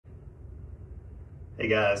Hey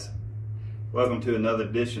guys, welcome to another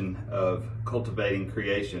edition of Cultivating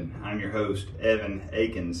Creation. I'm your host, Evan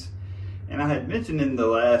Akins, and I had mentioned in the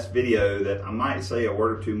last video that I might say a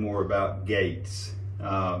word or two more about gates.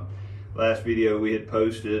 Last video we had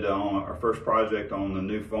posted on our first project on the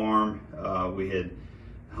new farm. We had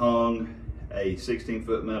hung a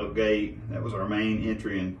 16-foot metal gate. That was our main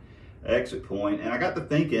entry and exit point. And I got to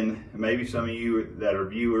thinking, maybe some of you that are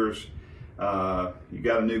viewers, you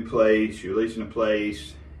got a new place, you're leasing a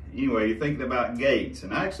place, anyway, you're thinking about gates.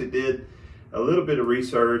 And I actually did a little bit of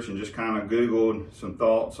research and just kind of Googled some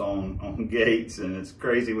thoughts on gates, and it's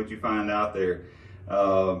crazy what you find out there.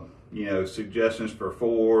 You know, suggestions for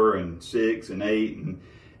 4 and 6 and 8 and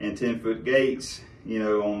 10-foot gates, you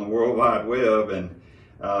know, on the World Wide Web. And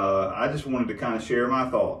I just wanted to kind of share my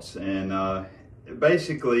thoughts. And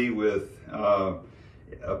basically with a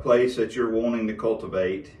place that you're wanting to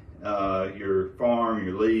cultivate, your farm,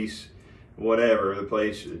 your lease, whatever, the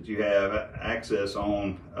place that you have access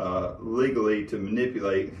on legally to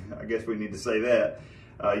manipulate, I guess we need to say that,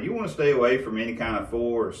 you want to stay away from any kind of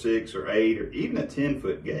 4 or 6 or 8 or even a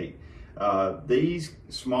 10-foot gate. These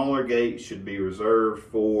smaller gates should be reserved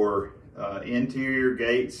for interior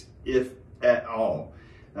gates, if at all.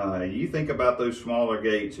 You think about those smaller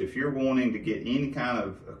gates. If you're wanting to get any kind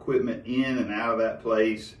of equipment in and out of that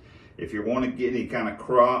place, if you're wanting to get any kind of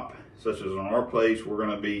crop, such as on our place, we're going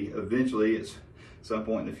to be eventually, at some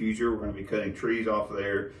point in the future, we're going to be cutting trees off of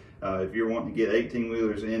there. If you're wanting to get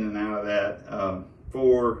 18-wheelers in and out of that,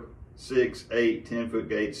 4, 6, 8, 10-foot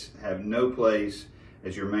gates have no place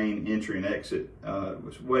as your main entry and exit. It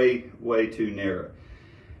was way too narrow.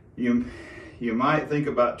 You might think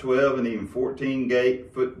about 12 and even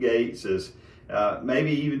 14-foot gates as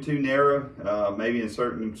maybe even too narrow. Maybe in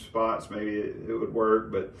certain spots, maybe it would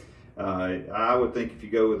work, but I would think if you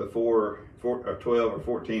go with a 12 or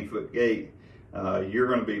 14-foot gate, you're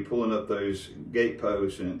going to be pulling up those gate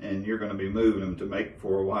posts and you're going to be moving them to make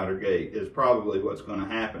for a wider gate is probably what's going to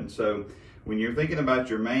happen. So when you're thinking about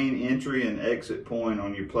your main entry and exit point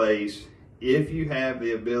on your place, if you have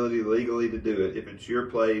the ability legally to do it, if it's your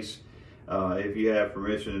place, if you have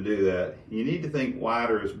permission to do that, you need to think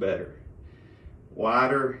wider is better.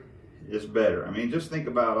 Wider is better. I mean, just think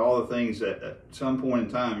about all the things that at some point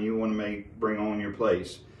in time you want to bring on your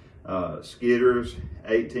place. Skidders,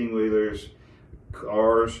 18-wheelers,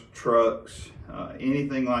 cars, trucks,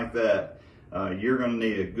 anything like that. You're going to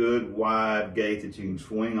need a good wide gate that you can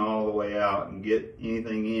swing all the way out and get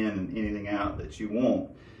anything in and anything out that you want.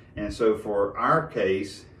 And so for our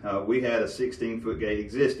case, we had a 16-foot gate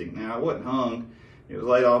existing. Now it wasn't hung, it was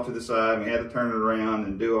laid off to the side, and we had to turn it around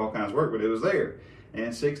and do all kinds of work, but it was there.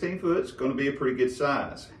 And 16 foot is going to be a pretty good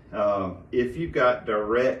size if you've got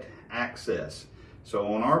direct access. So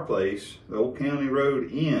on our place, the old county road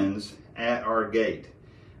ends at our gate.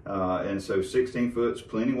 And so 16 foot is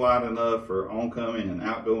plenty wide enough for oncoming and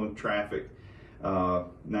outgoing traffic.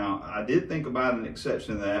 Now, I did think about an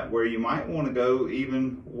exception to that where you might want to go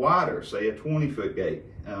even wider, say a 20-foot gate.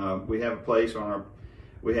 We have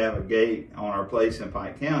a gate on our place in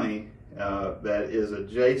Pike County that is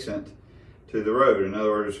adjacent to the road. In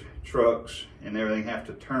other words, trucks and everything have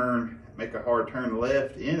to make a hard turn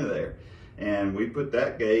left into there. And we put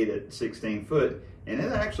that gate at 16 foot, and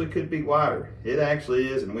it actually could be wider. It actually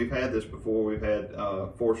is, and we've had this before. We've had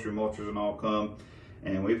forestry mulchers and all come,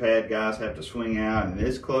 and we've had guys have to swing out, and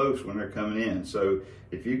it's close when they're coming in. So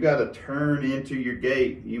if you've got to turn into your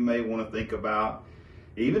gate, you may want to think about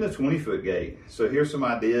even a 20-foot gate. So here's some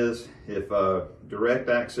ideas. If direct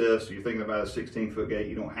access, you're thinking about a 16-foot gate,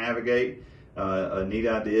 you don't have a gate, a neat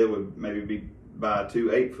idea would maybe be buy 2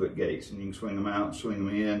 8-foot gates, and you can swing them out, swing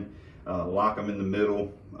them in, lock them in the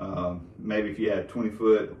middle. Maybe if you had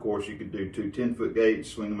 20-foot, of course, you could do 2 10-foot gates,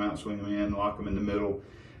 swing them out, swing them in, lock them in the middle.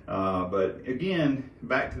 But again,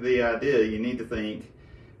 back to the idea, you need to think,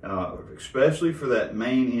 especially for that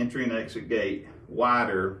main entry and exit gate,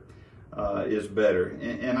 wider is better.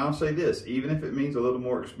 And I'll say this, even if it means a little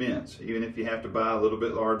more expense, even if you have to buy a little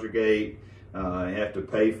bit larger gate, you have to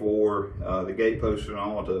pay for the gate posts and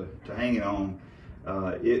all to hang it on,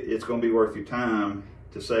 it's going to be worth your time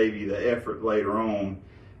to save you the effort later on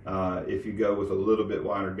if you go with a little bit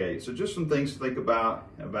wider gate. So just some things to think about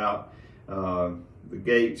the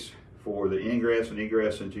gates for the ingress and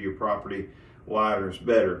egress into your property. Wider is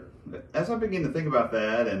better. As I begin to think about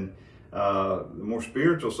that, and the more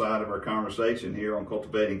spiritual side of our conversation here on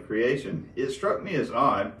Cultivating Creation, it struck me as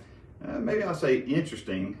odd, maybe I'll say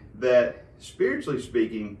interesting, that spiritually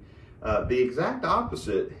speaking, the exact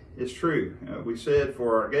opposite is true. We said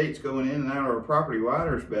for our gates going in and out of our property,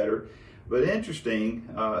 wider is better. But interesting,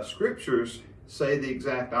 scriptures say the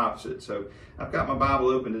exact opposite. So I've got my Bible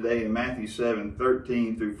open today in Matthew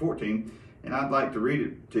 7:13 through 14, and I'd like to read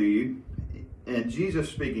it to you. And Jesus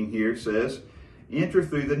speaking here says, "Enter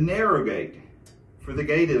through the narrow gate, for the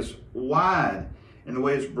gate is wide, and the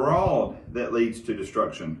way is broad that leads to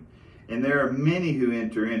destruction, and there are many who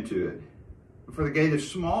enter into it. For the gate is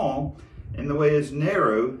small, and the way is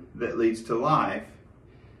narrow that leads to life,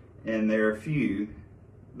 and there are few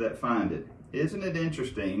that find it." Isn't it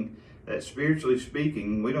interesting that spiritually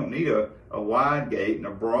speaking, we don't need a wide gate and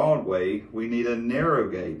a broad way. We need a narrow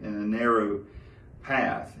gate and a narrow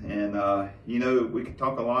path. And, we can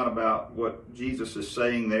talk a lot about what Jesus is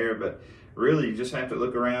saying there, but really you just have to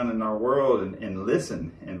look around in our world and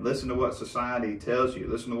listen to what society tells you.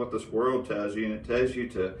 Listen to what this world tells you, and it tells you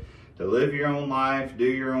to live your own life, do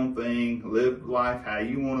your own thing, live life how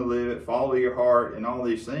you want to live it, follow your heart, and all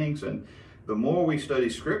these things. And the more we study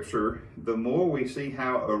Scripture, the more we see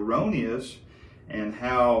how erroneous and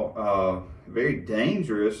how very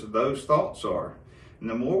dangerous those thoughts are. And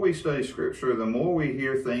the more we study Scripture, the more we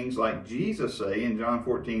hear things like Jesus say in John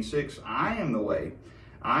 14:6, "I am the way,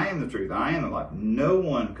 I am the truth, I am the life. No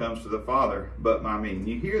one comes to the Father but by me." And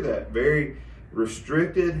you hear that very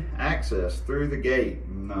restricted access through the gate.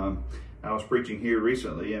 And, I was preaching here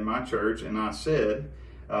recently in my church, and I said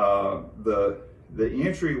the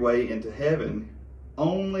entryway into heaven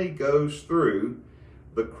only goes through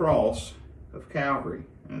the cross of Calvary.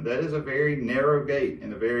 And that is a very narrow gate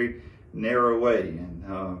and a very narrow way.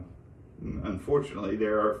 And unfortunately,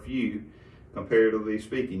 there are few, comparatively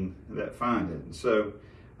speaking, that find it. And so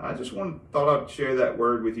I just thought I'd share that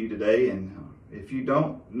word with you today. And if you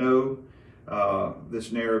don't know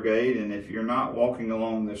this narrow gate, and if you're not walking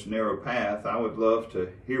along this narrow path, I would love to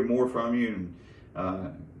hear more from you,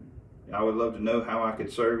 and I would love to know how I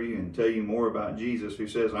could serve you and tell you more about Jesus, who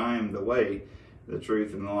says, "I am the way, the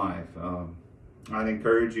truth, and the life." I'd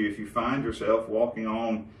encourage you, if you find yourself walking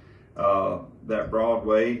on that broad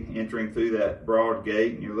way, entering through that broad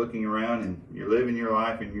gate, and you're looking around and you're living your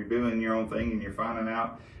life and you're doing your own thing and you're finding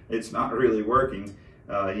out it's not really working,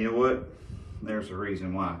 you know what? There's a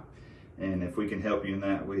reason why. And if we can help you in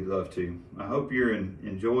that, we'd love to. I hope you're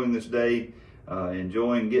enjoying this day,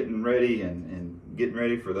 enjoying getting ready and getting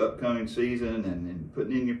ready for the upcoming season, and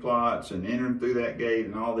putting in your plots and entering through that gate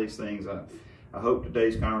and all these things. I hope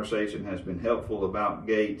today's conversation has been helpful about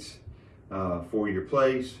gates for your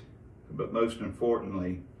place, but most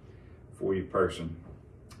importantly, for your person.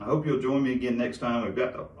 I hope you'll join me again next time. We've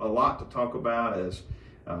got a lot to talk about as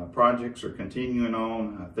projects are continuing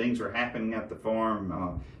on. Things are happening at the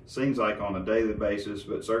farm. Seems like on a daily basis,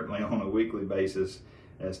 but certainly on a weekly basis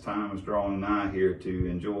as time is drawing nigh here to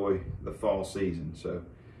enjoy the fall season. So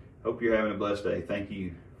hope you're having a blessed day. Thank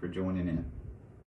you for joining in.